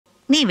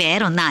നീ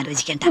വേറൊന്നും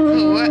ആലോചിക്കണ്ട.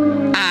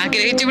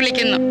 ആഗ്രഹിച്ചു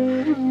വിളിക്കുന്നു.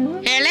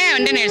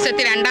 ഇളയവന്റെ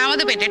നഴ്സത്തിൽ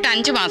രണ്ടാമത് പെറ്റിട്ട്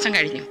 5 മാസം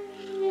കഴിഞ്ഞു.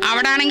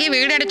 അവിടെ ആണെങ്കിൽ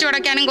വീടടിച്ചു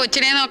കൊടുക്കാനും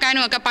കൊച്ചിനെ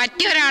നോക്കാനും ഒക്കെ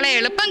പറ്റിയ ഒരാളെ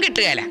എളുപ്പം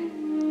കിട്ടുകയില്ല.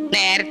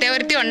 നേരത്തെ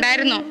ഒരുത്തി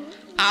ഉണ്ടായിരുന്നു.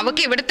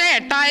 അവക്ക് ഇവിടുത്തെ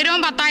 8000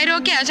 10,000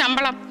 ഒക്കെയാ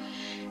ശമ്പളം.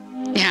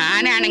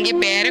 ഞാനാണെങ്കിൽ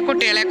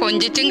പേരക്കുട്ടികളെ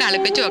കൊഞ്ചിച്ചും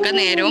കളിപ്പിച്ചും ഒക്കെ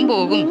നേരവും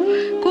പോകും.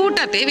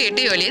 കൂട്ടത്തിൽ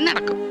വീട്ടു ജോലിയും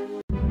നടക്കും.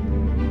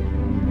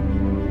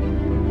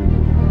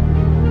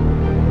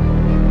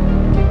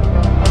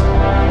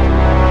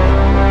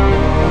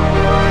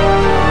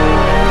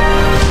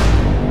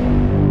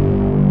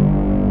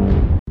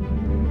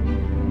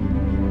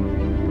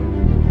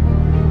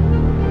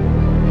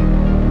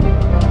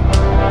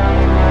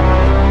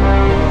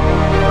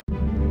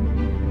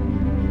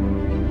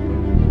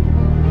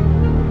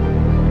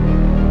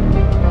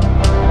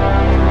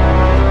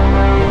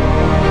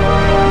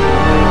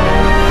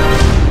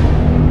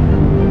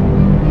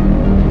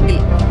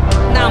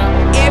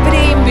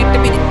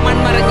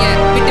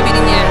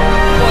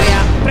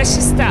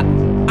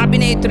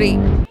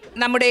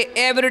 നമ്മുടെ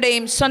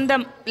ഏവരുടെയും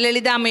സ്വന്തം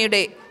ലളിതാമ്മയുടെ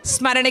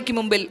സ്മരണയ്ക്ക്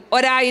മുമ്പിൽ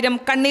 1000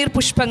 കണ്ണീർ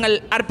പുഷ്പങ്ങൾ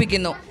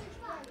അർപ്പിക്കുന്നു.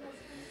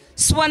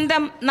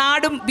 സ്വന്തം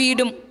നാടും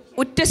വീടും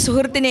ഉറ്റ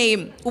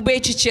സുഹൃത്തിനെയും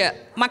ഉപേക്ഷിച്ച്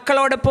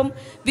മക്കളോടൊപ്പം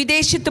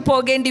വിദേശത്ത്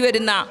പോകേണ്ടി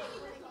വരുന്ന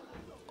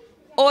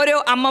ഓരോ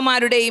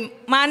അമ്മമാരുടെയും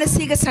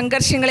മാനസിക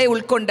സംഘർഷങ്ങളെ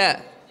ഉൾക്കൊണ്ട്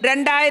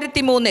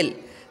 2003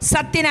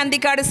 സത്യൻ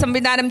അന്തിക്കാട്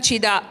സംവിധാനം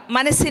ചെയ്ത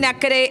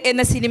മനസ്സിനക്കരെ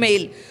എന്ന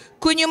സിനിമയിൽ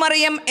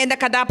കുഞ്ഞുമറിയം എന്ന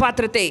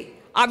കഥാപാത്രത്തെ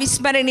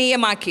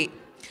അവിസ്മരണീയമാക്കി.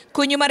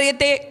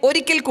 കുഞ്ഞുമറിയത്തെ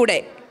ഒരിക്കൽ കൂടെ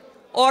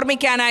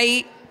ഓർമ്മിക്കാനായി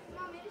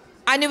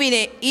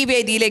അനുവിനെ ഈ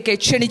വേദിയിലേക്ക്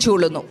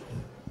ക്ഷണിച്ചുകൊള്ളുന്നു.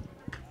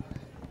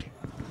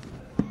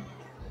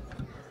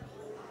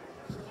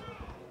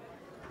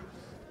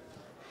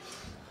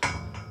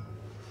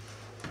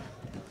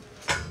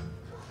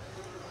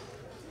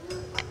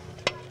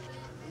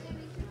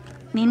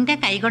 നിന്റെ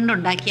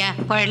കൈകൊണ്ടുണ്ടാക്കിയ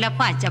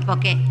കുഴലപ്പം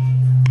അച്ചപ്പൊക്കെ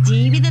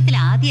ജീവിതത്തിൽ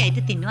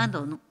ആദ്യമായിട്ട് തിന്നുവാൻ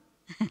തോന്നും.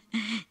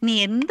 നീ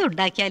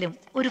എന്തുണ്ടാക്കിയാലും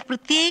ഒരു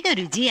പ്രത്യേക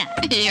രുചിയാ.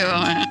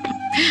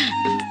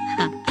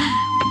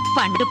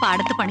 പണ്ട്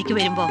പാടത്ത് പണിക്ക്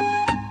വരുമ്പോ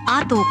ആ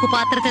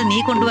തൂക്കുപാത്രത്തിൽ നീ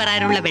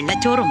കൊണ്ടുവരാനുള്ള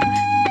വെള്ളച്ചോറും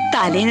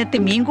തലേനത്ത്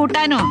മീൻ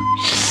കൂട്ടാനോ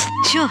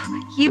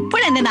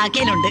ഇപ്പോഴെന്നെ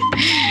നാക്കിയാലുണ്ട്.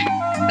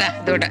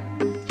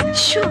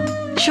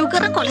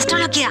 ഷുഗറും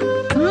കൊളസ്ട്രോളും ഒക്കെയാ.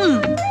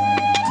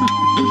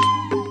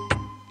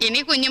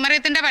 ഇനി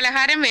കുഞ്ഞുമറിയത്തിന്റെ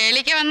പലഹാരം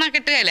വേലിക്ക് വന്നാ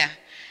കിട്ടുകയല്ല.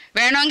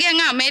 വേണമെങ്കിൽ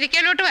അങ്ങ്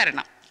അമേരിക്കയിലോട്ട്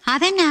വരണം.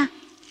 അതെന്നാ?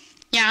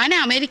 ഞാൻ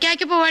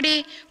അമേരിക്കക്ക് പോവാടി.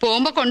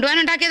 പോകുമ്പോ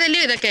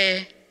കൊണ്ടുപോകാനുണ്ടാക്കിയതല്ലേ ഇതൊക്കെ.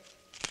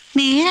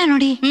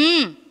 നേരാണോടി?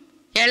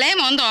 ഇളയ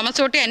മോൻ തോമസ്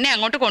കുട്ടി എന്നെ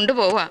അങ്ങോട്ട്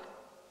കൊണ്ടുപോവാ.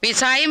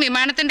 വിസായും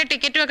വിമാനത്തിന്റെ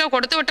ടിക്കറ്റും ഒക്കെ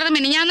കൊടുത്തു വിട്ടത്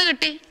മിനിഞ്ഞാന്ന്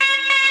കിട്ടി.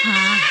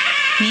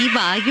 നീ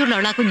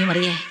ഭാഗ്യമുള്ള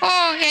കുഞ്ഞുമറിയേ. ഓ,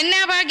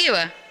 എന്നാ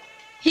ഭാഗ്യവാ.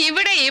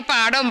 ഇവിടെ ഈ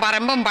പാടവും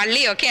പറമ്പും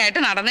പള്ളിയും ഒക്കെ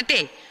ആയിട്ട്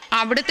നടന്നിട്ടേ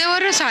അവിടുത്തെ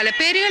ഓരോ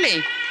സ്ഥലപ്പേരുകളേ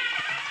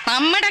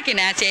നമ്മുടെ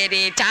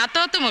കിനാശ്ശേരി,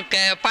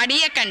 ചാത്തോത്തുമുക്ക്,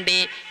 പടിയക്കണ്ടി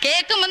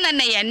കേൾക്കുമ്പോ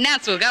തന്നെ എന്നാ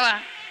സുഖവാ.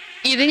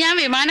 ഇത് ഞാൻ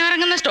വിമാനം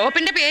ഇറങ്ങുന്ന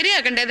സ്റ്റോപ്പിന്റെ പേര്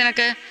കേൾക്കണ്ടേ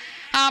നിനക്ക്?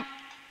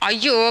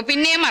 അയ്യോ,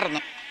 പിന്നെയും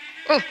മറന്നു.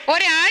 ഓ,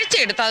 ഒരാഴ്ച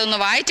എടുത്ത് അതൊന്ന്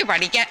വായിച്ചു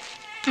പഠിക്കാൻ.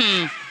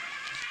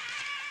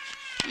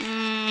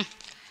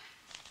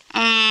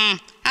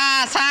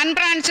 San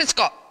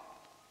Francisco.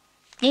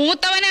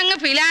 മൂത്തവൻ അങ്ങ്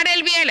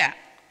ഫിലാഡൽഫിയയില.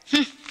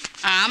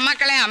 ആ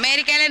മക്കളെ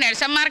അമേരിക്കയിലെ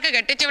നഴ്സന്മാർക്ക്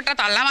കെട്ടിച്ചുവിട്ട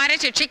തള്ളമാരെ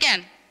ശിക്ഷിക്കാൻ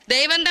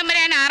ദൈവം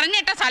തമ്പുരാൻ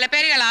അറിഞ്ഞിട്ട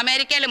സ്ഥലപ്പേരുകൾ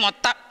അമേരിക്കയിൽ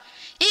മൊത്തം.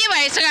 ഈ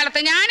വയസ്സുകാലത്ത്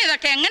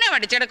ഞാനിതൊക്കെ എങ്ങനെ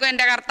പഠിച്ചെടുക്കും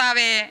എൻ്റെ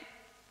കർത്താവേ?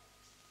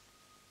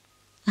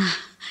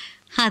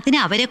 അതിന്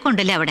അവരെ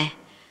കൊണ്ടല്ലേ അവിടെ.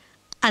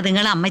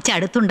 അതുങ്ങൾ അമ്മച്ചി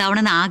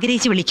അടുത്തുണ്ടാവണമെന്ന്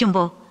ആഗ്രഹിച്ച്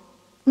വിളിക്കുമ്പോ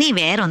നീ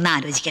വേറൊന്നും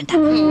ആലോചിക്കണ്ട.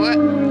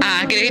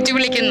 ആഗ്രഹിച്ചു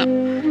വിളിക്കുന്നു.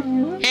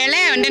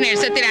 ഇളയവന്റെ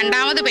നഴ്സത്തിൽ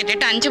രണ്ടാമത്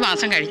പെറ്റിട്ട് 5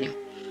 മാസം കഴിഞ്ഞു.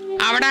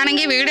 അവിടെ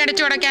ആണെങ്കിൽ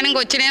വീടടിച്ചു കൊടുക്കാനും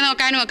കൊച്ചിനെ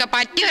നോക്കാനും ഒക്കെ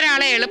പറ്റിയ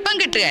ഒരാളെ എളുപ്പം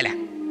കിട്ടുകയില്ല.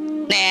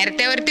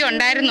 നേരത്തെ ഒരുത്തി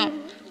ഉണ്ടായിരുന്നു.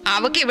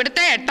 അവക്ക്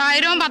ഇവിടുത്തെ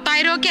 8000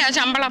 10,000 ഒക്കെയാ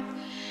ശമ്പളം.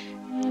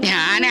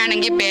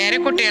 ഞാനാണെങ്കിൽ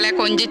പേരക്കുട്ടികളെ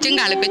കൊഞ്ചിച്ചും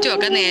കളിപ്പിച്ചും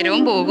ഒക്കെ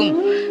നേരവും പോകും.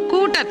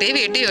 കൂട്ടത്തിൽ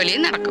വീട്ടു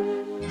ജോലിയും നടക്കും.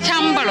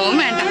 ശമ്പളവും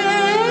വേണ്ട.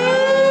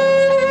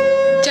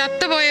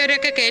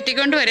 ചത്തുപോയവരൊക്കെ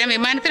കയറ്റിക്കൊണ്ട് വരാൻ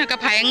വിമാനത്തിനൊക്കെ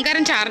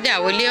ഭയങ്കരം ചാർജ്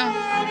ആവൂല്ലയോ?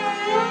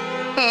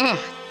 ഓ,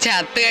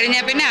 ചത്തു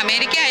കഴിഞ്ഞാൽ പിന്നെ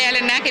അമേരിക്ക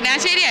ആയാലെന്നാ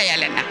കിനാശ്ശേരി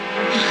ആയാലെന്നാ.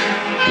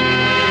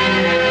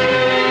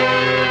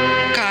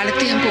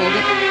 കാലത്ത് ഞാൻ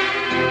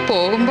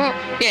പോകുമ്പോ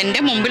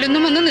എന്റെ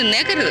മുമ്പിലൊന്നും ഒന്ന്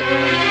നിന്നേക്കരുത്.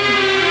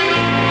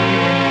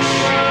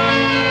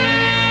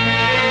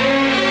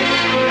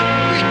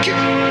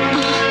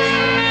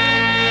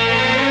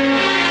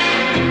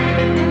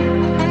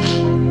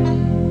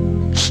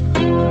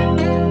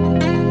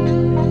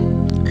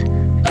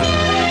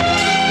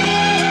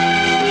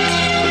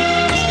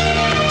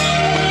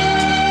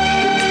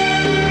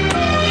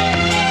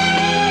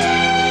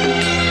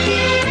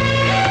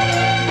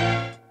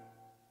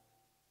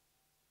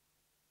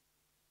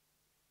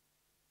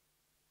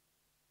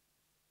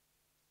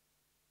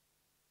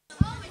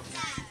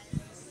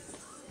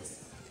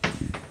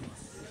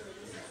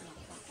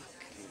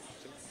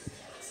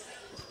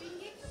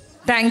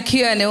 Thank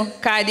you Anu.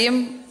 കാര്യം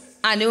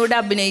അനുവിടെ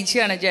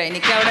അഭിനയിച്ചാണ് ജോ.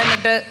 എനിക്ക് അവിടെ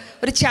നിന്നിട്ട്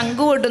ഒരു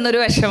ചങ്ക് പൊട്ടുന്നൊരു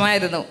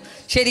വിഷമായിരുന്നു.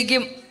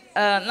 ശരിക്കും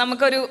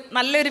നമുക്കൊരു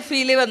നല്ലൊരു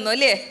ഫീല് വന്നു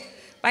അല്ലേ?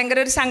 ഭയങ്കര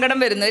ഒരു സങ്കടം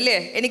വരുന്നു അല്ലേ?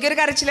 എനിക്കൊരു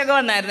കരച്ചിലൊക്കെ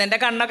വന്നായിരുന്നു, എൻ്റെ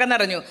കണ്ണൊക്കെ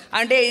നിറഞ്ഞു.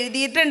 അതുകൊണ്ട്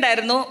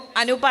എഴുതിയിട്ടുണ്ടായിരുന്നു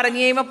അനു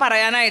പറഞ്ഞു കഴിയുമ്പോൾ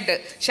പറയാനായിട്ട്,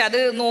 പക്ഷെ അത്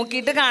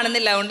നോക്കിയിട്ട്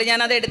കാണുന്നില്ല, അതുകൊണ്ട്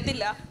ഞാൻ അത്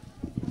എടുത്തില്ല.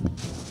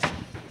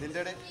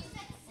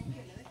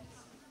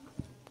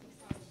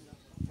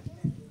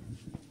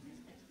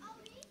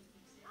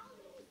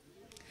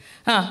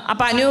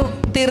 അപ്പൊ അനു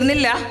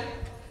തീർന്നില്ല.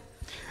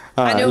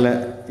 അല്ല,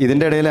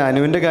 ഇതിൻ്റെ ഇടയിൽ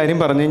അനുവിൻ്റെ കാര്യം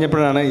പറഞ്ഞു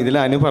കഴിഞ്ഞപ്പോഴാണ് ഇതിൽ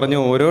അനു പറഞ്ഞ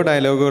ഓരോ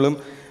ഡയലോഗുകളും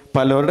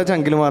പലരുടെ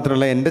ചങ്കിൽ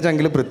മാത്രമല്ല എൻ്റെ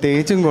ചങ്കിൽ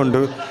പ്രത്യേകിച്ചും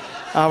കൊണ്ടു.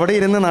 അവിടെ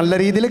ഇരുന്ന് നല്ല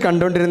രീതിയിൽ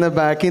കണ്ടുകൊണ്ടിരുന്ന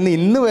ബാക്കിൽ നിന്ന്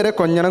ഇന്ന് വരെ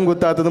കൊഞ്ഞണം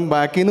കുത്താത്തതും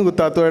ബാക്കിൽ നിന്ന്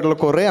കുത്താത്തതുമായിട്ടുള്ള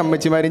കുറേ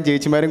അമ്മച്ചിമാരും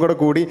ചേച്ചിമാരും കൂടെ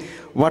കൂടി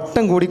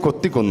വട്ടം കൂടി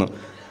കൊത്തിക്കൊന്നു.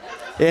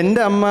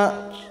 എൻ്റെ അമ്മ,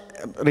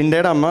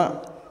 റിൻഡയുടെ അമ്മ,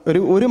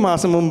 ഒരു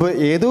മാസം മുമ്പ്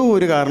ഏതോ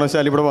ഒരു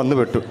കാരണവശാൽ ഇവിടെ വന്നു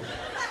പെട്ടു.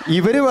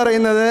 ഇവർ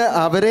പറയുന്നത്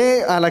അവരെ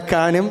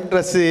അലക്കാനും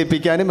ഡ്രസ്സ്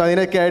ചെയ്യിപ്പിക്കാനും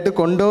അതിനൊക്കെ ആയിട്ട്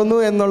കൊണ്ടുവന്നു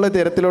എന്നുള്ള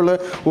തരത്തിലുള്ള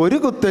ഒരു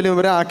കുത്തലും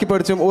ഇവരെ ആക്കി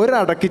പഠിച്ചും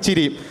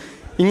ഒരടക്കിച്ചിരിയും.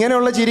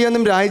 ഇങ്ങനെയുള്ള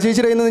ചിരിയൊന്നും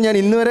രാജചേച്ചി ചെയ്യുന്നത് ഞാൻ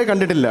ഇന്ന് വരെ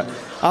കണ്ടിട്ടില്ല.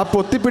 ആ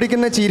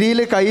പൊത്തിപ്പിടിക്കുന്ന ചിരിയിൽ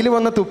കയ്യിൽ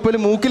വന്ന തുപ്പൽ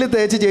മൂക്കിൽ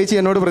തേച്ച് ചേച്ചി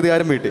എന്നോട്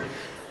പ്രതികാരം വീട്ടി.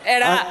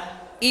 എടാ,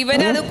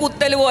 ഇവനത്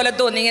കുത്തൽ പോലെ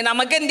തോന്നി.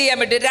 നമുക്ക് എന്ത് ചെയ്യാൻ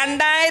പറ്റും?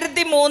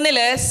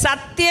 2003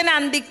 സത്യൻ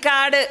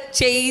അന്തിക്കാട്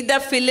ചെയ്ത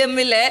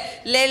ഫിലിമില്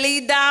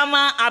ലളിതാമ്മ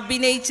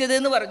അഭിനയിച്ചത്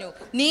എന്ന് പറഞ്ഞു.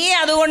 നീ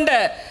അതുകൊണ്ട്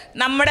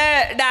നമ്മുടെ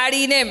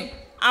ഡാഡീനെയും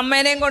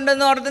അമ്മേനെയും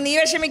കൊണ്ടെന്ന് ഓർത്ത് നീ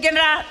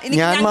വിഷമിക്കണ്ട.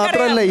 ഞാൻ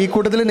മാത്രമല്ല, ഈ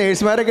കൂട്ടത്തിൽ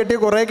നേഴ്സുമാരെ കെട്ടിയ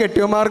കുറേ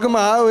കെട്ടിയമാർക്കും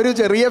ആ ഒരു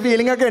ചെറിയ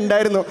ഫീലിംഗ് ഒക്കെ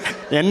ഉണ്ടായിരുന്നു.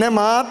 എന്നെ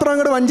മാത്രം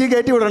അങ്ങോട്ട് വഞ്ചി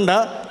കയറ്റി വിടണ്ട.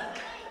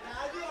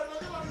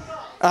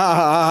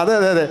 അതെ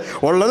അതെ അതെ,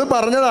 ഉള്ളത്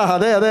പറഞ്ഞതാ.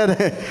 അതെ അതെ അതെ.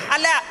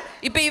 അല്ല,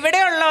 ഇപ്പൊ ഇവിടെ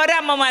ഉള്ള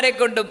ഒരമ്മമാരെ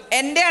കൊണ്ടും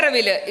എൻ്റെ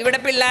അറിവില് ഇവിടെ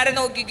പിള്ളേരെ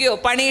നോക്കിക്കുകയോ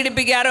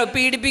പണിയെടുപ്പിക്കാറോ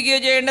പീഡിപ്പിക്കുകയോ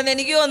ചെയ്യേണ്ടെന്ന്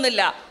എനിക്ക്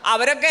തോന്നുന്നില്ല.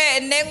 അവരൊക്കെ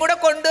എന്നെയും കൂടെ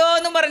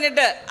കൊണ്ടുപോകുമെന്ന്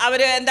പറഞ്ഞിട്ട്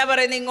അവര് എന്താ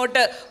പറയുന്നത്,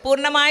 ഇങ്ങോട്ട്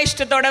പൂർണ്ണമായ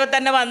ഇഷ്ടത്തോടെ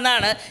തന്നെ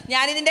വന്നാണ്.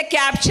 ഞാനിതിൻ്റെ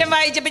ക്യാപ്ഷൻ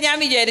വായിച്ചപ്പോൾ ഞാൻ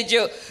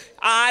വിചാരിച്ചു,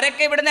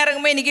 ആരൊക്കെ ഇവിടെ നിന്ന്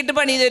ഇറങ്ങുമ്പോൾ എനിക്കിട്ട്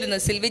പണി തരുന്നു.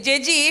 സിൽവി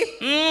ചേച്ചി,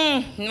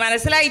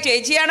 മനസ്സിലായി,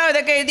 ചേച്ചിയാണോ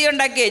ഇതൊക്കെ എഴുതി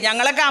ഉണ്ടാക്കിയത്?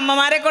 ഞങ്ങളൊക്കെ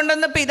അമ്മമാരെ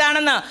കൊണ്ടുവന്നപ്പോൾ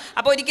ഇതാണെന്ന്.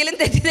 അപ്പോൾ ഒരിക്കലും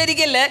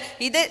തെറ്റിദ്ധരിക്കല്ലേ,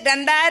 ഇത്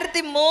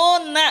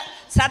 2003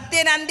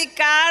 സത്യൻ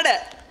അന്തിക്കാട്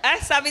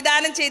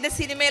സംവിധാനം ചെയ്ത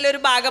സിനിമയിലെ ഒരു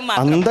ഭാഗം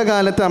മാത്രം.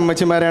 അന്തകാലത്ത്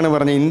അമ്മച്ചിമാരാണ്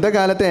പറഞ്ഞത്. ഇന്ന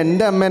കാലത്ത്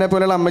എൻ്റെ അമ്മേനെ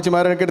പോലെയുള്ള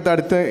അമ്മച്ചിമാരൊക്കെ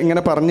അടുത്ത്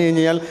ഇങ്ങനെ പറഞ്ഞു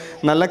കഴിഞ്ഞാൽ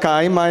നല്ല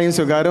കായും മായും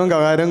സുഖാരവും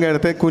കകാരവും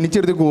എടുത്ത്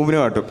കുനിച്ചെടുത്ത് കൂമ്പിന്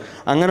കാട്ടും.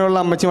 അങ്ങനെയുള്ള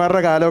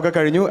അമ്മച്ചിമാരുടെ കാലമൊക്കെ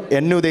കഴിഞ്ഞു.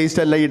 എന്നെ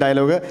ഉദ്ദേശിച്ചല്ല ഈ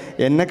ഡയലോഗ്,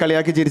 എന്നെ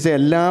കളിയാക്കി ചിരിച്ച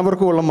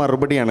എല്ലാവർക്കും ഉള്ള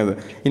മറുപടിയാണിത്.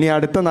 ഇനി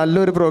അടുത്ത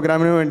നല്ലൊരു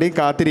പ്രോഗ്രാമിന് വേണ്ടി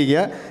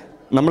കാത്തിരിക്കുക.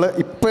 നമ്മൾ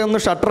ഇപ്പം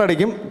ഒന്ന് ഷട്ടർ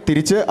അടിക്കും,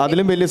 തിരിച്ച്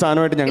അതിലും വലിയ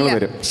സാധനമായിട്ട് ഞങ്ങൾ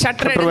വരും.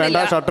 ഷട്ടർ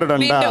വേണ്ട, ഷട്ടർ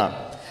ഇടണ്ട.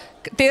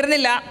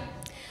 തീർന്നില്ല.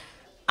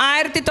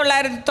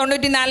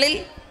 1994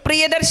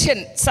 പ്രിയദർശൻ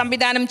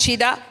സംവിധാനം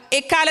ചെയ്ത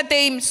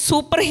എക്കാലത്തെയും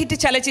സൂപ്പർ ഹിറ്റ്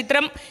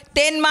ചലച്ചിത്രം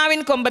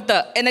തേന്മാവിൻ കൊമ്പത്ത്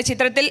എന്ന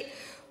ചിത്രത്തിൽ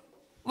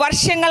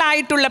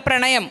വർഷങ്ങളായിട്ടുള്ള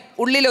പ്രണയം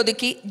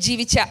ഉള്ളിലൊതുക്കി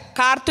ജീവിച്ച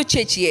കാർത്തു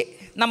ചേച്ചിയെ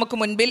നമുക്ക്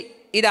മുൻപിൽ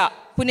ഇതാ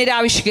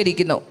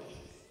പുനരാവിഷ്കരിക്കുന്നു.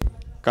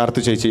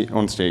 കാർത്തു ചേച്ചി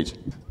ഓൺ സ്റ്റേജ്.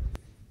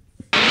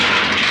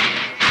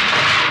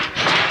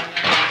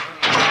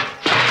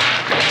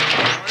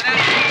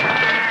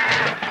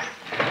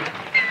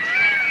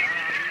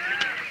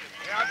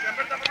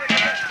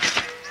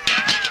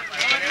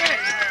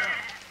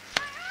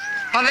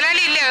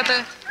 മുതലാളി ഇല്ലേ അകത്ത്?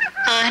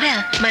 ആരാ?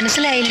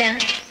 മനസ്സിലായില്ല.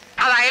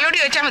 അത് അയാളോട്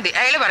ചോദിച്ചാൽ മതി,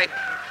 അയാള് പറയും.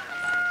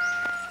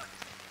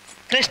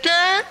 കൃഷ്ണ,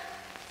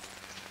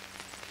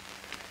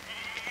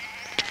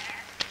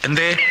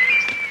 എന്തേ?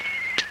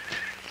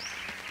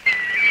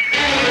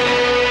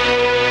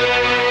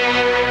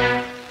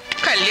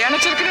 കല്യാണ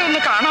ചെറുക്കിനെ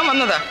ഒന്ന് കാണാൻ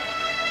വന്നതാ.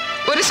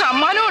 ഒരു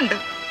സമ്മാനവും ഉണ്ട്.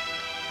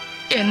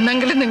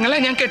 എന്നെങ്കിലും നിങ്ങളെ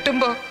ഞാൻ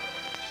കെട്ടുമ്പോ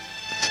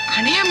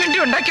അണിയാൻ വേണ്ടി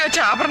ഉണ്ടാക്കി വെച്ച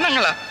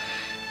ആഭരണങ്ങളാ.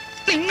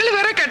 നിങ്ങൾ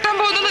വേറെ കെട്ടാൻ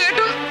പോകുന്നെന്ന്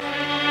കേട്ടു.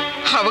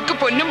 അവക്ക്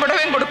പൊന്നും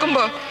പുടവയും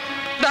കൊടുക്കുമ്പോ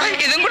ദാ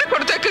ഇതും കൂടി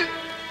കൊടുത്തേക്ക്.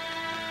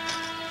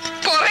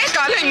 കൊറേ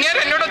കാലം ഇങ്ങനെ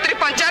എന്നോട് ഒത്തിരി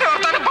പഞ്ചാര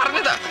വർത്താനം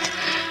പറഞ്ഞതാ.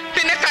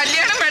 പിന്നെ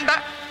കല്യാണം വേണ്ട,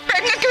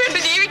 പെങ്ങക്ക് വേണ്ടി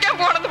ജീവിക്കാൻ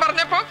പോണെന്ന്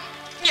പറഞ്ഞപ്പോ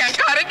ഞാൻ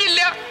കരഞ്ഞില്ല,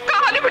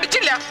 കാല്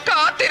പിടിച്ചില്ല,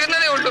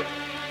 കാത്തിരുന്നതേ ഉള്ളൂ.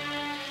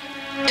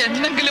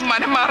 എന്നെങ്കിലും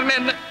മനം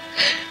മാറണമെന്ന്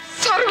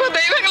സർവ്വ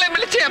ദൈവങ്ങളെ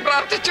വിളിച്ച് ഞാൻ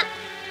പ്രാർത്ഥിച്ചു.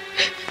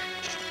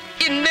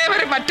 ഇന്നേ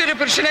വരെ മറ്റൊരു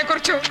പുരുഷനെ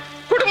കുറിച്ചോ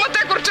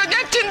കുടുംബത്തെ കുറിച്ചോ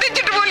ഞാൻ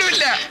ചിന്തിച്ചിട്ട്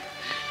പോലുമില്ല.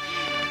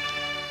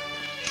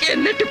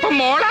 എന്നിട്ടിപ്പോ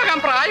മോളാകാൻ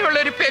പ്രായമുള്ള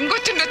ഒരു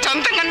പെങ്കൊച്ചിന്റെ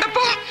ചന്തം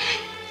കണ്ടപ്പോ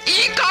ഈ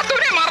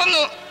കാത്തൂരെ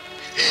മറന്നു.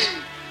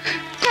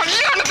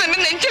 കല്യാണത്തിന്റെ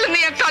നെഞ്ചിൽ നീ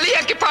ഞാൻ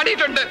കളിയാക്കി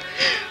പാടിയിട്ടുണ്ട്.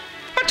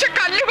 പക്ഷെ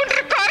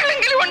കല്ലുകൊണ്ടൊരു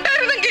കാറിലെങ്കിലും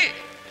ഉണ്ടായിരുന്നെങ്കിൽ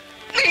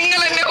നിങ്ങൾ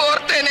എന്നെ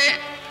ഓർത്തേനെ.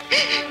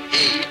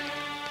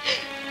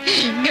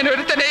 ഇങ്ങനെ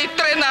ഒരുത്തനെ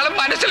ഇത്രയും നാളും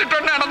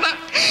മനസ്സിലിട്ടുണ്ട് നടന്ന്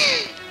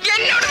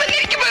എന്നോട് തന്നെ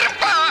എനിക്ക്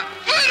വെറുപ്പാ.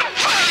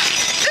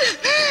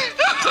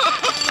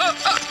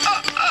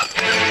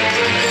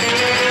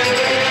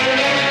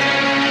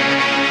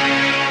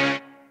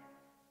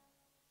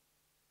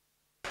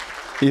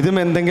 ഇതും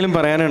എന്തെങ്കിലും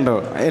പറയാനുണ്ടോ?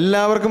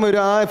 എല്ലാവർക്കും ഒരു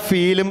ആ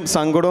ഫീലും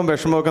സങ്കടവും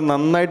വിഷമവും ഒക്കെ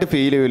നന്നായിട്ട്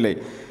ഫീൽ ചെയ്യില്ലേ?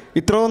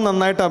 ഇത്രയും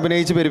നന്നായിട്ട്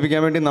അഭിനയിച്ച്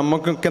പെരുപ്പിക്കാൻ വേണ്ടി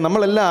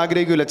നമ്മളെല്ലാം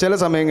ആഗ്രഹിക്കില്ല. ചില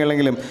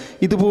സമയങ്ങളിലെങ്കിലും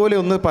ഇതുപോലെ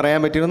ഒന്ന് പറയാൻ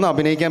പറ്റിയിരുന്നു, ഒന്ന്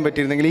അഭിനയിക്കാൻ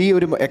പറ്റിയിരുന്നെങ്കിൽ, ഈ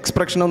ഒരു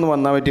എക്സ്പ്രഷൻ ഒന്ന്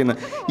വന്നാൽ പറ്റിയെന്ന്.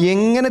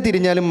 എങ്ങനെ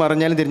തിരിഞ്ഞാലും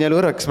മറിഞ്ഞാലും തിരിഞ്ഞാലും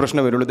ഒരു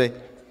എക്സ്പ്രഷനേ വരുള്ളൂ. ദേ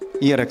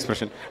ഈ ഒരു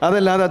എക്സ്പ്രഷൻ,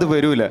 അതല്ലാതെ അത്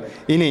വരൂല.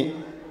 ഇനി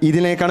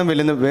ഇതിനേക്കാളും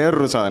വലിയ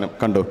വേറൊരു സാധനം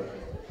കണ്ടോ?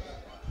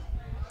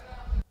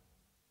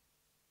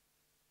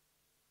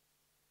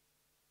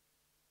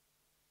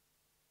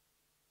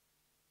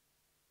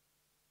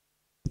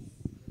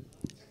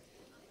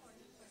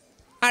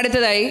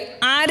 അടുത്തതായി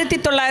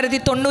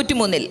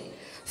 1993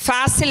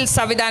 ഫാസിൽ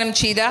സംവിധാനം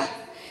ചെയ്ത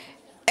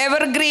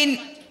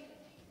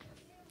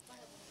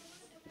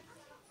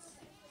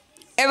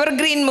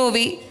എവർഗ്രീൻ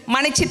മൂവി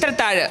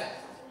മണിച്ചിത്രത്താഴ്.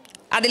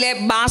 അതിലെ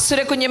ബാസുര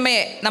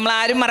കുഞ്ഞമ്മയെ നമ്മൾ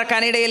ആരും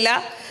മറക്കാനിടയില്ല.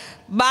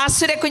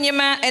 ബാസുര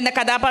കുഞ്ഞമ്മ എന്ന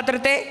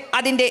കഥാപാത്രത്തെ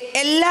അതിൻ്റെ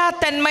എല്ലാ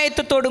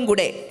തന്മയത്വത്തോടും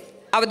കൂടെ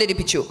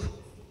അവതരിപ്പിച്ചു.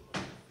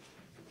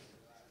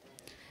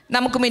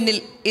 നമുക്ക് മുന്നിൽ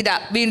ഇതാ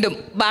വീണ്ടും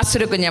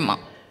ബാസുര കുഞ്ഞമ്മ.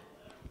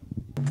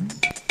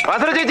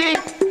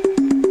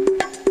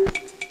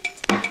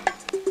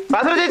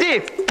 ചേച്ചി,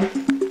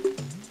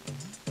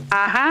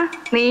 ആഹാ,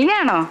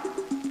 നീയാണോ?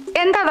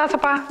 എന്താ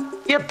ദാസപ്പ?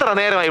 എത്ര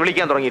നേരമായി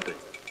വിളിക്കാൻ തുടങ്ങിയിട്ട്?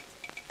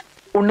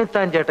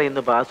 ഉണ്ണിത്താൻ ചേട്ടൻ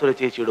ഇന്ന് ബാസുര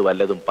ചേച്ചിയോട്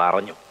വല്ലതും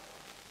പറഞ്ഞോ?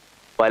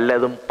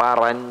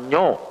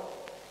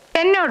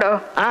 എന്നോടോ?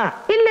 ആ,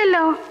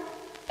 ഇല്ലല്ലോ.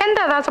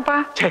 എന്താ ദാസപ്പ?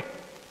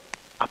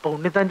 അപ്പൊ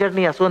ഉണ്ണിത്താൻ ചേട്ടൻ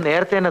ഈ അസുഖം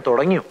നേരത്തെ തന്നെ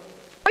തുടങ്ങിയോ?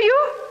 അയ്യോ,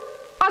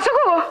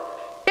 അസുഖമോ?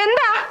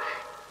 എന്താ?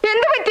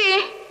 എന്ത് പറ്റി?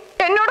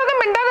 എന്നോടൊന്നും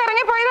മിണ്ടാതെ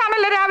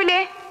ഇറങ്ങിപ്പോയതാണല്ലോ രാവിലെ.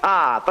 ആ,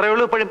 അത്രേ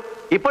ഉള്ളൂ.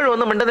 ഇപ്പോഴും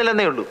ഒന്നും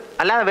മിണ്ടുന്നില്ലെന്നേ ഉള്ളൂ,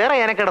 അല്ലാതെ വേറെ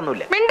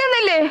ഞാനക്കിടന്നില്ല.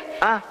 മിണ്ടുന്നില്ലേ?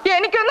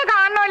 എനിക്കൊന്ന്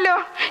കാണണമല്ലോ.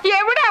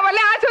 എവിടെയാ? വല്ല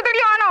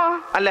ആശുപത്രിയിലോ ആണോ?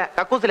 അല്ല,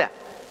 കക്കൂസില.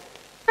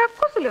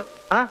 കക്കൂസിലോ?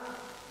 ആ,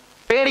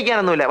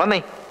 പേടിക്കാനൊന്നുമില്ല, വന്നേ.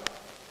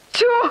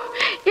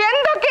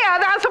 എന്തൊക്കെയാ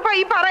ദാസപ്പ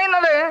ഈ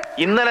പറയുന്നത്?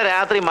 ഇന്നലെ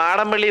രാത്രി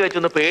മാടമ്പള്ളി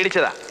വെച്ചൊന്ന്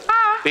പേടിച്ചതാ.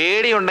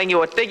 പേടിയുണ്ടെങ്കിൽ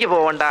ഒറ്റയ്ക്ക്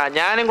പോവണ്ട,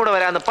 ഞാനും കൂടെ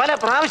വരാന്ന് പല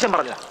പ്രാവശ്യം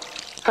പറഞ്ഞ.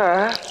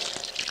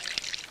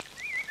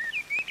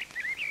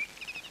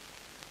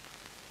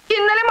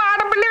 ഇന്നലെ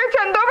മാടമ്പള്ളി വെച്ച്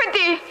എന്തോ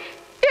പറ്റി?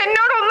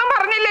 എന്നോടൊന്നും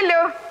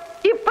പറഞ്ഞില്ലല്ലോ.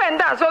 ഇപ്പൊ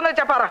എന്താ അസുഖം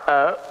വെച്ചാ പറ.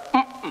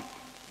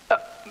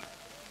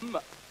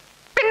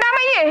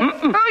 പിണ്ടാമയ്യേ?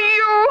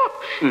 അയ്യോ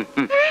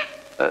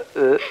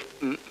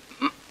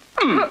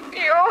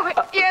അയ്യോ,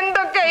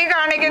 എന്തൊക്കെ ഈ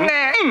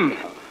കാണിക്കുന്നേ?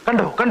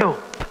 കണ്ടോ?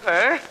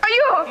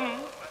 അയ്യോ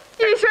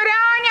ഈശ്വരാ,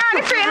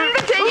 ഞാനിപ്പോ എന്ത്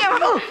ചെയ്യും?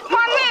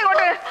 വന്നേ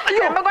ഇങ്ങോട്ട്.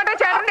 ചെമ്പങ്കോട്ടെ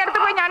ചേട്ടന്റെ അടുത്ത്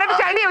പോയി ഞാനൊരു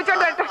ചളി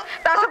ചോദിച്ചോണ്ട് വരട്ടെ.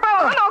 ദാസപ്പ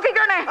ഒന്ന്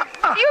നോക്കിക്കോണേ.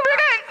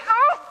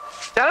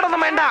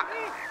 ചേട്ടനൊന്നും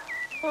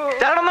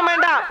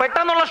വേണ്ട,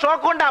 പെട്ടെന്നുള്ള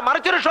ഷോക്ക് കൊണ്ടാ,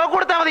 മറിച്ചൊരു ഷോക്ക്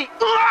കൊടുത്താ മതി.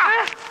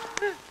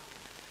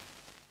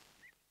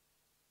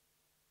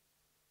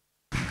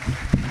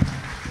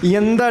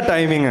 എന്താ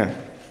ടൈമിങ്?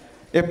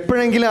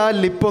 എപ്പോഴെങ്കിലും ആ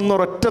ലിപ്പ് ഒന്ന്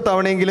ഒരൊറ്റ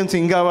തവണയെങ്കിലും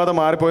സിങ്ക് ആവാതെ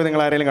മാറിപ്പോയി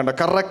നിങ്ങൾ ആരെങ്കിലും കണ്ടോ?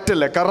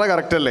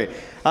 കറക്റ്റ് അല്ലേ?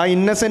 ആ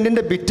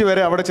ഇന്നസെന്റിന്റെ ബിറ്റ്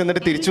വരെ അവിടെ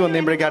ചെന്നിട്ട് തിരിച്ചു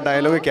വന്നപ്പോഴേക്കും ആ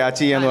ഡയലോഗ്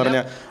ക്യാച്ച് ചെയ്യാന്ന്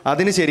പറഞ്ഞാൽ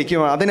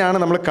അതിനാണ്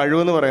നമ്മൾ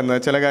കഴിവെന്ന് പറയുന്നത്.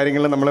 ചില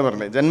കാര്യങ്ങളിൽ നമ്മൾ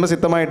പറഞ്ഞത്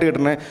ജന്മസിദ്ധമായിട്ട്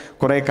കിട്ടുന്ന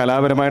കുറേ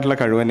കലാപരമായിട്ടുള്ള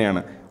കഴിവ്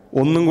തന്നെയാണ്.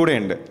 ഒന്നും കൂടെ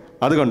ഉണ്ട്,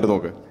 അത് കണ്ടു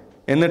നോക്ക്,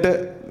 എന്നിട്ട്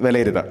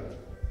വിലയിരുത്താം.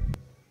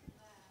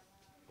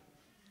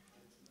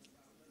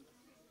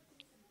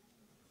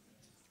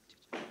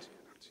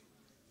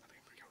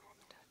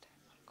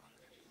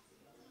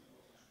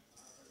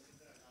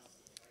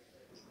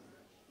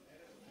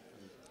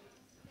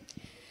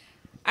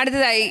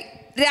 അടുത്തതായി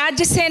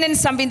രാജസേനൻ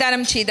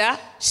സംവിധാനം ചെയ്ത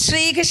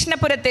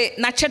ശ്രീകൃഷ്ണപുരത്തെ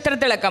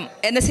നക്ഷത്രത്തിളക്കം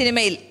എന്ന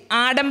സിനിമയിൽ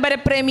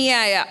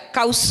ആഡംബരപ്രേമിയായ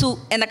കൗസു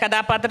എന്ന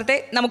കഥാപാത്രത്തെ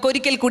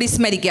നമുക്കൊരിക്കൽ കൂടി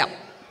സ്മരിക്കാം.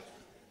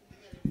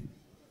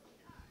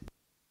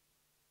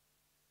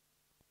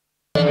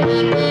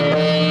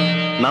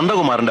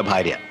 നന്ദകുമാറിന്റെ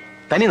ഭാര്യ,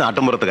 തനി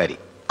നാട്ടുമ്പുറത്തുകാരി.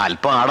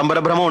 അല്പം ആഡംബര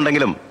ഭ്രമം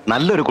ഉണ്ടെങ്കിലും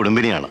നല്ലൊരു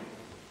കുടുംബിനിയാണ്.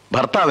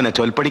 ഭർത്താവിനെ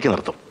ചൊൽപ്പടിക്ക്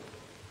നിർത്തും.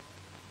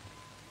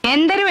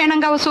 എന്തൊരു വേണം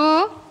കൗസു?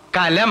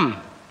 കലം.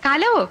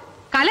 കലവോ?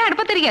 കല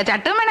അടുപ്പത്തിരിക്കുക,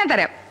 ചട്ടും വേണേ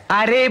തരാം.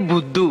 अरे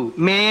बुद्धू,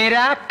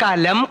 मेरा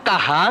कलम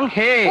कहाँ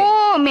है?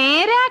 ओ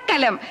मेरा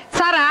कलम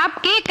सर,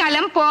 आपकी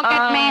कलम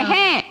पॉकेट में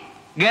है.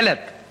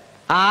 गलत,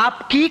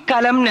 आपकी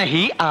कलम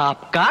नहीं,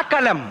 आपका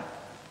कलम.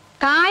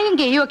 കായും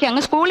കെയ്യും ഒക്കെ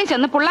അങ്ങ് സ്കൂളിൽ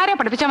ചെന്ന് പിള്ളേരെ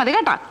പഠിപ്പിച്ചാൽ മതി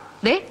കേട്ടോ.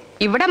 ദേ,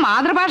 ഇവിടെ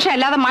മാതൃഭാഷ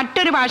അല്ലാതെ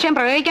മറ്റൊരു ഭാഷയും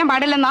പ്രയോഗിക്കാൻ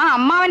പാടില്ലെന്നാ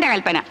അമ്മാവന്റെ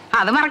കൽപ്പന.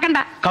 അത് മറക്കണ്ട.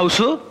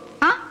 കൗസു,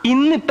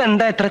 ഇന്നിപ്പോ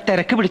എന്താ ഇത്ര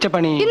തിരക്ക് പിടിച്ച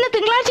പണി? ഇന്ന്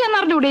തിങ്കളാഴ്ച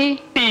എന്നറിഞ്ഞൂടെ?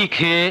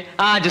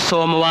 ആജ്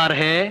സോമവാർ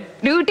ഹേ.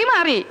 ഡ്യൂട്ടി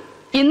മാറി.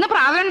 ഇന്ന്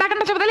പ്രാതൽ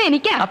ഉണ്ടാക്കേണ്ട ചുമതല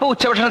എനിക്കാ. അപ്പൊ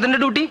ഉച്ചഭക്ഷണത്തിന്റെ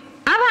ഡ്യൂട്ടി?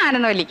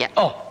 അതാണെന്നല്ലിക്ക.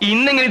 ഓ,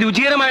 ഇന്നെങ്ങനെ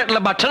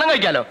രുചികരമായിട്ടുള്ള ഭക്ഷണം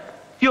കഴിക്കാലോ.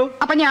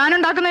 അപ്പൊ ഞാൻ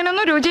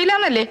ഉണ്ടാക്കുന്നതിനൊന്നും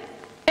രുചിയില്ലാന്നല്ലേ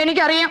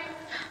എനിക്കറിയാം.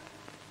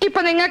 ഇപ്പൊ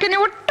നിങ്ങൾക്ക് എന്നെ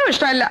ഒട്ടും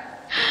ഇഷ്ടമല്ല.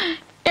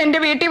 എന്റെ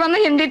വീട്ടിൽ വന്ന്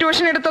ഹിന്ദി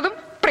ട്യൂഷൻ എടുത്തതും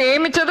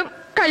പ്രേമിച്ചതും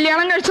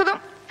കല്യാണം കഴിച്ചതും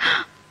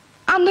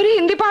അന്നൊരു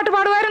ഹിന്ദി പാട്ട്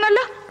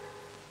പാടുമായിരുന്നല്ലോ,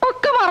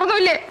 ഒക്കെ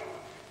മറന്നുല്ലേ?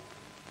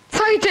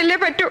 സഹിച്ചല്ലേ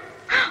പറ്റൂ.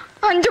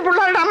 5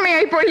 പിള്ളേരുടെ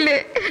അമ്മയായി പോയില്ലേ?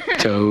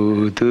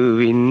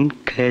 ചൗദുവിൻ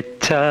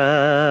കച്ചാന്ത്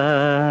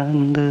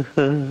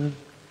ഹോ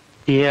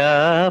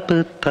യാബ്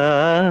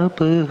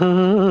താബ് ഹോ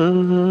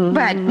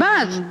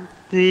ബദ്മാസ്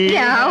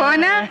ക്യാ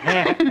ഹോനാ.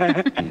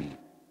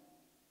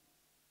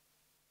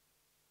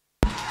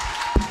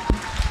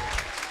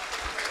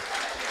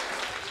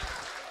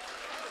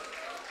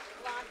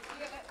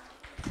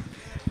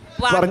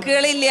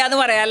 വാക്കുകളില്ല എന്ന്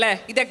പറയാം അല്ലേ?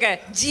 ഇതൊക്കെ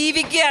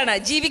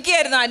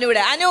ജീവിക്കുകയായിരുന്നു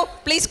അനുവിടെ. Anu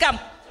please come.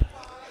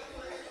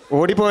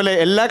 ഓടിപ്പോലെ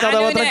എല്ലാ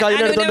കഥാപാത്രം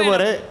കയ്യിലെടുത്തോണ്ട്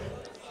പോരെ.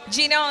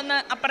 ജിനോ ഒന്ന്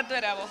അപ്പുറത്ത്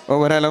വരാവോ? ഓ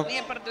വരാലോ. നീ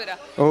അപ്പുറത്ത് വരാ.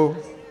 ഓ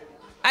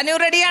അനു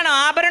റെഡിയാണോ?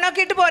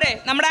 ആഭരണമൊക്കെ ഇട്ട് പോരെ?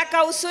 നമ്മുടെ ആ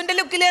കൗസുവിന്റെ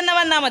ലുക്കിൽ തന്നെ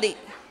വന്നാ മതി.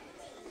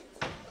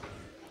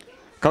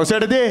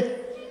 കൗസെടുത്തേ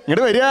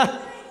ഇങ്ങോട്ട് വരിക.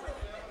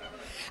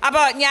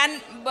 അപ്പൊ ഞാൻ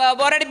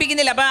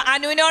ബോറടിപ്പിക്കുന്നില്ല. അപ്പൊ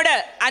അനുവിനോട്,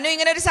 അനു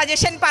ഇങ്ങനെ ഒരു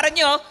സജഷൻ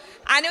പറഞ്ഞു,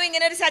 അനു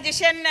ഇങ്ങനെ ഒരു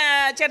സജഷൻ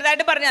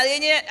ചെറുതായിട്ട് പറഞ്ഞു. അത്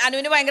കഴിഞ്ഞ്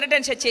അനുവിന് ഭയങ്കര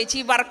ടെൻഷൻ, ചേച്ചി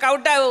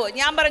വർക്കൗട്ട് ആവുമോ?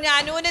 ഞാൻ പറഞ്ഞു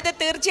അനുവിന് ഇത്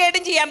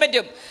തീർച്ചയായിട്ടും ചെയ്യാൻ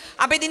പറ്റും.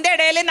 അപ്പം ഇതിൻ്റെ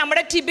ഇടയിൽ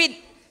നമ്മുടെ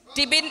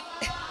ടിബിൻ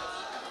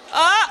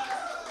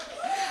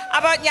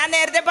അപ്പോൾ ഞാൻ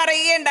നേരത്തെ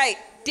പറയുകയുണ്ടായി,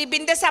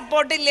 ടിബിൻ്റെ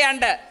സപ്പോർട്ട്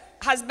ഇല്ലാണ്ട്,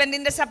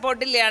 ഹസ്ബൻഡിൻ്റെ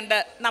സപ്പോർട്ട് ഇല്ലാണ്ട്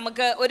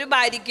നമുക്ക് ഒരു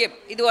ഭാര്യയ്ക്കും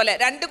ഇതുപോലെ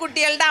 2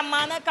 കുട്ടികളുടെ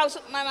അമ്മാന്ന്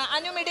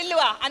അനു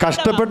മിഡിലുവാ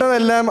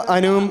കഷ്ടപ്പെട്ടതെല്ലാം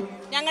അനുവും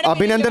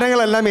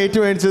അഭിനന്ദനങ്ങളെല്ലാം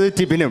ഏറ്റുമേടിച്ചത്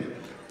ടിബിനും.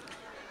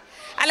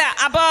 അല്ല,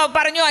 അപ്പോൾ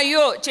പറഞ്ഞു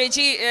അയ്യോ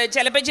ചേച്ചി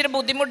ചിലപ്പോൾ ഇച്ചിരി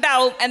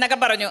ബുദ്ധിമുട്ടാവും എന്നൊക്കെ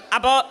പറഞ്ഞു.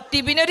 അപ്പോൾ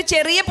ടിബിനൊരു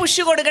ചെറിയ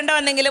പുഷ് കൊടുക്കേണ്ട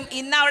വന്നെങ്കിലും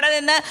ഇന്ന് അവിടെ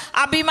നിന്ന്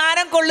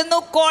അഭിമാനം കൊള്ളുന്നു,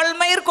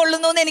 കോൾമയിർ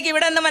കൊള്ളുന്നു എന്ന് എനിക്ക്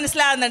ഇവിടെ നിന്ന്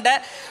മനസ്സിലാകുന്നുണ്ട്.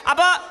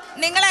 അപ്പോൾ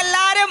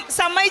നിങ്ങളെല്ലാവരും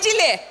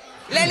സമ്മതിച്ചില്ലേ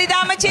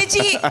ലളിതാമ്മ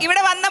ചേച്ചി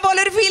ഇവിടെ വന്ന പോലെ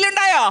ഒരു ഫീൽ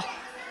ഉണ്ടായോ?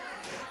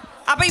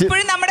 അപ്പൊ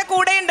ഇപ്പോഴും നമ്മുടെ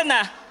കൂടെ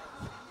ഉണ്ടെന്ന്.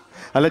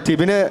 അല്ല,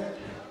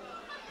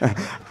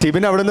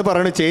 ടിബിൻ അവിടെ നിന്ന്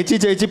പറയണു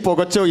ചേച്ചി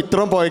പുകച്ചോ,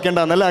 ഇത്രയും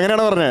പുകയ്ക്കണ്ടെന്നല്ല,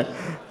 അങ്ങനെയാണ് പറഞ്ഞത്.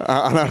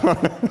 അതാണ്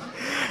പറഞ്ഞത്.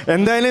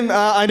 എന്തായാലും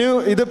അനു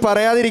ഇത്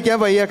പറയാതിരിക്കാൻ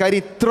വയ്യ. കാര്യം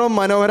ഇത്രയും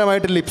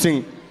മനോഹരമായിട്ട്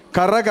ലിപ്സിങ്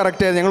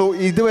കറക്റ്റ് ആയിരുന്നു. ഞങ്ങൾ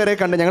ഇതുവരെ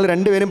ഞങ്ങൾ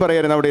 2 പേരും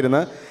പറയായിരുന്നു അവിടെ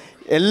ഇരുന്ന്.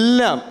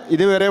 എല്ലാം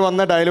ഇതുവരെ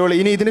വന്ന ഡയലോഗുകൾ.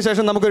 ഇനി ഇതിന്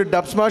ശേഷം നമുക്കൊരു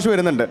ഡബ് സ്മാഷ്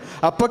വരുന്നുണ്ട്.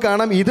 അപ്പോൾ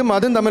കാണാം ഇതും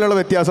അതും തമ്മിലുള്ള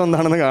വ്യത്യാസം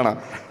എന്താണെന്ന് കാണാം.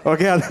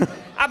 ഓക്കെ.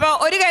 അപ്പോൾ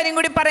ഒരു കാര്യം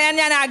കൂടി പറയാൻ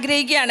ഞാൻ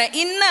ആഗ്രഹിക്കുകയാണ്.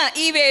 ഇന്ന്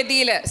ഈ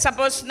വേദിയിൽ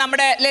സപ്പോസ്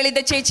നമ്മുടെ ലളിത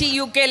ചേച്ചി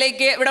UK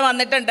ഇവിടെ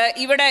വന്നിട്ടുണ്ട്.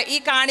 ഇവിടെ ഈ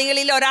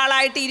കാണികളിൽ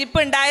ഒരാളായിട്ട്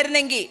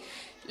ഇരിപ്പുണ്ടായിരുന്നെങ്കിൽ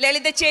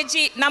ലളിത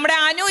ചേച്ചി, നമ്മുടെ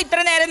അനു ഇത്ര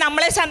നേരം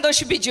നമ്മളെ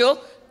സന്തോഷിപ്പിച്ചു,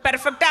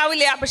 പെർഫെക്റ്റ്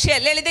ആവില്ല, പക്ഷേ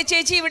ലളിത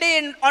ചേച്ചി ഇവിടെ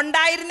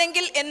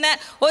ഉണ്ടായിരുന്നെങ്കിൽ എന്ന്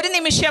ഒരു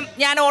നിമിഷം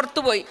ഞാൻ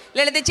ഓർത്തുപോയി.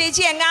 ലളിത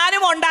ചേച്ചി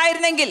എങ്ങാനും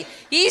ഉണ്ടായിരുന്നെങ്കിൽ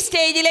ഈ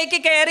സ്റ്റേജിലേക്ക്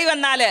കയറി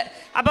വന്നാൽ,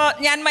 അപ്പോൾ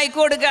ഞാൻ മൈക്ക്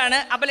കൊടുക്കുകയാണ്.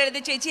 അപ്പോൾ ലളിത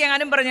ചേച്ചി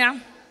എങ്ങാനും പറഞ്ഞ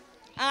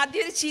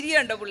ആദ്യം ഒരു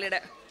ചിരിയുണ്ടോ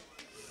പുള്ളിയുടെ.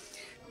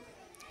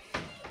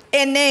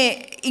 എന്നെ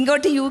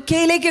ഇങ്ങോട്ട് UK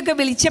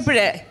വിളിച്ചപ്പോൾ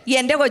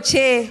എൻ്റെ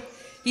കൊച്ചേ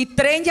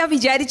ഇത്രയും ഞാൻ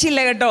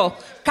വിചാരിച്ചില്ല കേട്ടോ.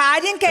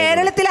 കാര്യം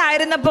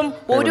കേരളത്തിലായിരുന്നപ്പം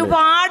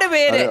ഒരുപാട്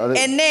പേര്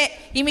എന്നെ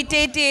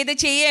ഇമിറ്റേറ്റ്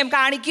ചെയ്യുകയും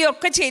കാണിക്കുകയും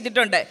ഒക്കെ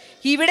ചെയ്തിട്ടുണ്ട്.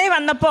 ഇവിടെ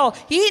വന്നപ്പോൾ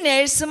ഈ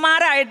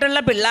നേഴ്സുമാരായിട്ടുള്ള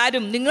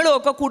പിള്ളേരും നിങ്ങളും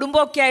ഒക്കെ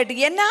കുടുംബമൊക്കെ ആയിട്ട്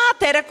എന്നാ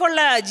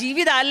തിരക്കുള്ള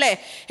ജീവിതമല്ലേ.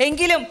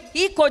 എങ്കിലും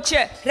ഈ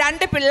കൊച്ച്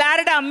 2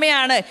 പിള്ളേരുടെ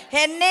അമ്മയാണ്.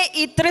 എന്നെ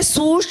ഇത്ര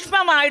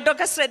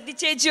സൂക്ഷ്മമായിട്ടൊക്കെ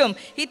ശ്രദ്ധിച്ചേച്ചും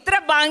ഇത്ര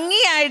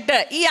ഭംഗിയായിട്ട്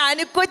ഈ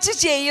അനുക്കൊച്ച്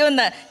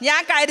ചെയ്യുമെന്ന്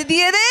ഞാൻ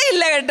കരുതിയതേ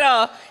ഇല്ല കേട്ടോ.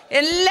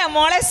 എല്ലാം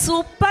മോളെ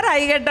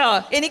സൂപ്പറായി കേട്ടോ,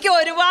 എനിക്ക്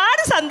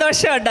ഒരുപാട്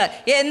സന്തോഷമുണ്ട്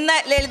എന്ന്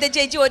ലളിത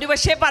ചേച്ചി ഒരു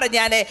പക്ഷേ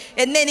പറഞ്ഞാലേ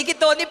എന്ന് എനിക്ക്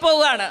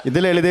തോന്നിപ്പോവുകയാണ്. ഇത്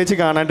ലളിത ചേച്ചി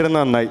കാണാണ്ടിരുന്ന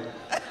നന്നായി.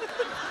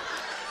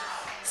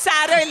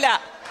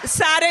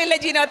 സാരമില്ല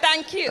ജിനോ,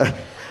 താങ്ക് യു.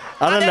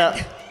 അതല്ല,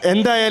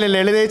 എന്തായാലും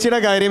ലളിത ചേച്ചിയുടെ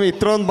കാര്യം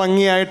ഇത്രയും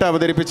ഭംഗിയായിട്ട്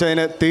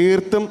അവതരിപ്പിച്ചതിന്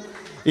തീർത്തും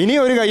ഇനി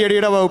ഒരു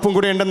കയ്യടിയുടെ വകുപ്പും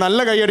കൂടെ ഉണ്ട്. നല്ല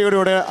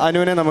കയ്യടിയോടുകൂടെ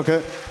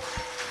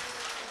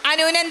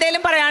അനുവിനെ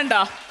എന്തേലും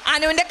പറയാനുണ്ടോ?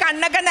 അനുവിന്റെ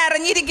കണ്ണൊക്കെ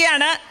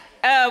നിറഞ്ഞിരിക്കുകയാണ്.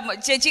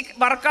 ചേച്ചി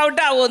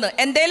വർക്കൗട്ട് ആവുമെന്ന്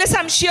എന്തേലും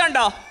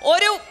സംശയമുണ്ടോ?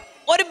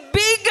 ഒരു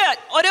ബിഗ്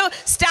ഒരു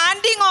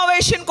സ്റ്റാൻഡിങ്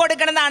ഓവേഷൻ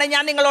കൊടുക്കണം എന്നാണ്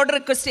ഞാൻ നിങ്ങളോട്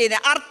റിക്വസ്റ്റ് ചെയ്തത്.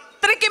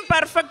 അത്രയ്ക്കും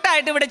പെർഫെക്റ്റ്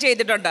ആയിട്ട് ഇവിടെ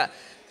ചെയ്തിട്ടുണ്ട്.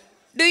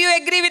 Do you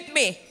agree with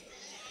me?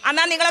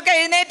 എന്നാൽ നിങ്ങളൊക്കെ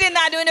എഴുന്നേറ്റ്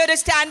നിന്ന് അനുവിന് ഒരു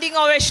സ്റ്റാൻഡിങ്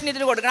ഓവേഷൻ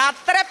ഇതിന് കൊടുക്കണം.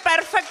 അത്ര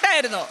പെർഫെക്റ്റ്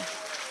ആയിരുന്നു.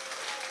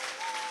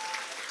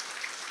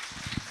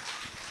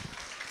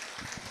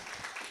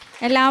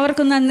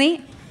 എല്ലാവർക്കും നന്ദി.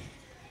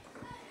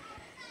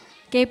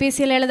 KPC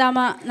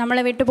ലളിതാമ്മ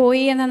നമ്മളെ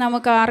വിട്ടുപോയി എന്ന്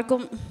നമുക്ക്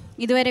ആർക്കും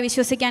ഇതുവരെ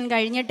വിശ്വസിക്കാൻ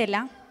കഴിഞ്ഞിട്ടില്ല.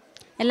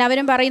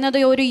 എല്ലാവരും പറയുന്നത്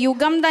ഒരു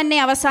യുഗം തന്നെ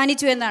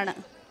അവസാനിച്ചു എന്നാണ്.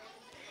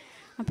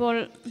 അപ്പോൾ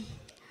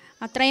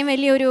അത്രയും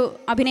വലിയൊരു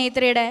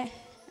അഭിനേത്രിയുടെ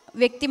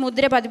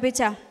വ്യക്തിമുദ്ര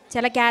പതിപ്പിച്ച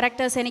ചില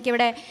ക്യാരക്ടേഴ്സ്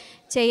എനിക്കിവിടെ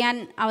ചെയ്യാൻ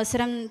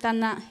അവസരം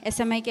തന്ന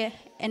SMAക്ക്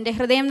എൻ്റെ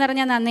ഹൃദയം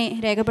നിറഞ്ഞ നന്ദി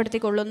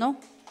രേഖപ്പെടുത്തിക്കൊള്ളുന്നു.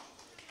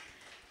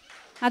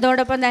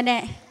 അതോടൊപ്പം തന്നെ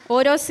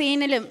ഓരോ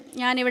സീനിലും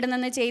ഞാൻ ഇവിടെ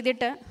നിന്ന്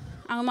ചെയ്തിട്ട്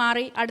അങ്ങ്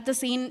മാറി അടുത്ത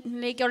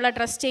സീനിലേക്കുള്ള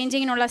ഡ്രസ്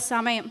ചേഞ്ചിങ്ങിനുള്ള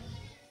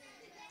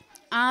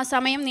ആ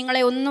സമയം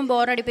നിങ്ങളെ ഒന്നും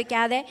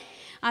ബോറടിപ്പിക്കാതെ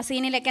ആ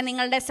സീനിലൊക്കെ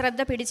നിങ്ങളുടെ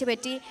ശ്രദ്ധ പിടിച്ചു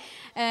പറ്റി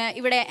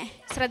ഇവിടെ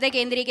ശ്രദ്ധ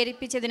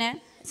കേന്ദ്രീകരിപ്പിച്ചതിന്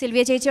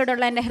സിൽവിയ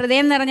ചേച്ചിയോടുള്ള എൻ്റെ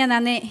ഹൃദയം നിറഞ്ഞ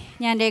നന്ദി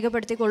ഞാൻ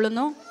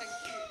രേഖപ്പെടുത്തിക്കൊള്ളുന്നു.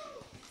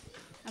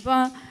 അപ്പോൾ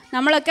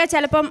നമ്മളൊക്കെ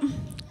ചിലപ്പം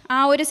ആ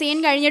ഒരു സീൻ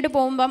കഴിഞ്ഞിട്ട്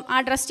പോകുമ്പം ആ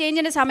ഡ്രസ്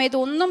ചേഞ്ചിൻ്റെ സമയത്ത്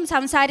ഒന്നും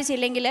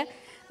സംസാരിച്ചില്ലെങ്കിൽ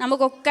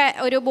നമുക്കൊക്കെ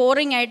ഒരു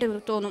ബോറിംഗ് ആയിട്ട്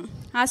തോന്നും.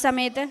 ആ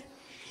സമയത്ത്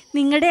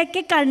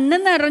നിങ്ങളുടെയൊക്കെ കണ്ണ്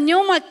നിറഞ്ഞോ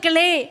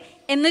മക്കളെ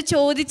എന്ന്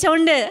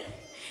ചോദിച്ചുകൊണ്ട്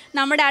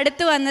നമ്മുടെ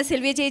അടുത്ത് വന്ന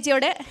സിൽവിയ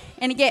ചേച്ചിയോട്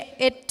എനിക്ക്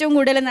ഏറ്റവും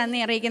കൂടുതൽ നന്ദി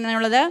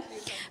അറിയിക്കുന്നുള്ളത്.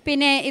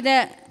 പിന്നെ ഇത്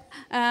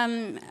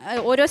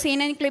ഓരോ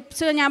സീനിന്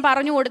ക്ലിപ്സ് ഞാൻ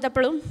പറഞ്ഞു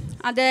കൊടുത്തപ്പോഴും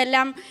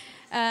അതെല്ലാം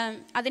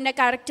അതിൻ്റെ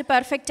കറക്റ്റ്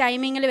പെർഫെക്റ്റ്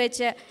ടൈമിങ്ങിൽ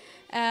വെച്ച്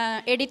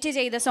എഡിറ്റ്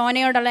ചെയ്ത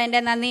സോനയോടുള്ള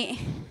എൻ്റെ നന്ദി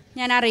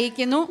ഞാൻ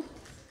അറിയിക്കുന്നു.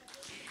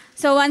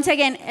 സോ വൺസ്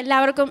അഗൈൻ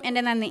എല്ലാവർക്കും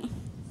എൻ്റെ നന്ദി.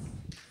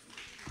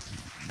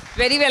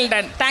 Very well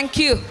done, thank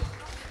you.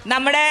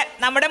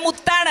 നമ്മുടെ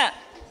മുത്താണ്,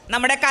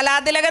 നമ്മുടെ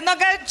കലാതിലകം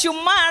എന്നൊക്കെ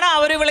ചുമ്മാ ആണ്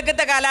അവർ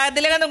വിളിക്കത്തെ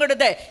കലാതിലകം എന്ന്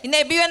കൊടുത്ത്. ഇന്ന്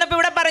എബി വന്നപ്പോൾ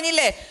ഇവിടെ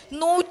പറഞ്ഞില്ലേ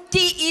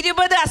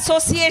 120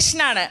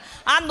 അസോസിയേഷനാണ്.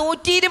 ആ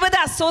 120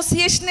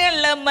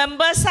 അസോസിയേഷനുകളിൽ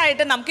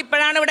മെമ്പേഴ്സായിട്ട്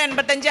നമുക്കിപ്പോഴാണ് ഇവിടെ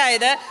 85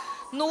 ആയത്.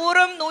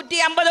 100ഉം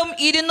 150ഉം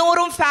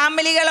 200ഉം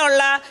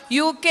ഫാമിലികളുള്ള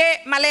UK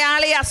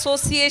മലയാളി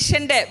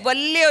അസോസിയേഷൻ്റെ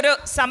വലിയൊരു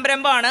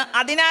സംരംഭമാണ്.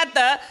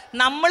 അതിനകത്ത്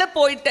നമ്മൾ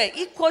പോയിട്ട്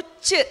ഈ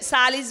കൊച്ചു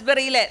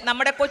സാലിസ്ബറിയിലെ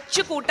നമ്മുടെ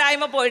കൊച്ചു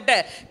കൂട്ടായ്മ പോയിട്ട്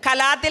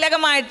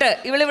കലാതിലകമായിട്ട്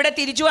ഇവളിവിടെ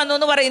തിരിച്ചു വന്നു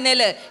എന്ന്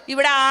പറയുന്നതിൽ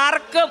ഇവിടെ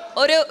ആർക്കും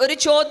ഒരു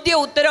ചോദ്യ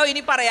ഉത്തരവും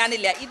ഇനി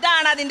പറയാനില്ല.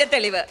 ഇതാണ് അതിൻ്റെ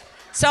തെളിവ്.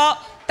 So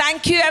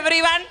thank you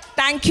every one.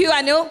 Thank you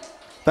Anu.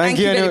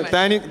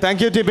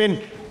 Thank you Tibin.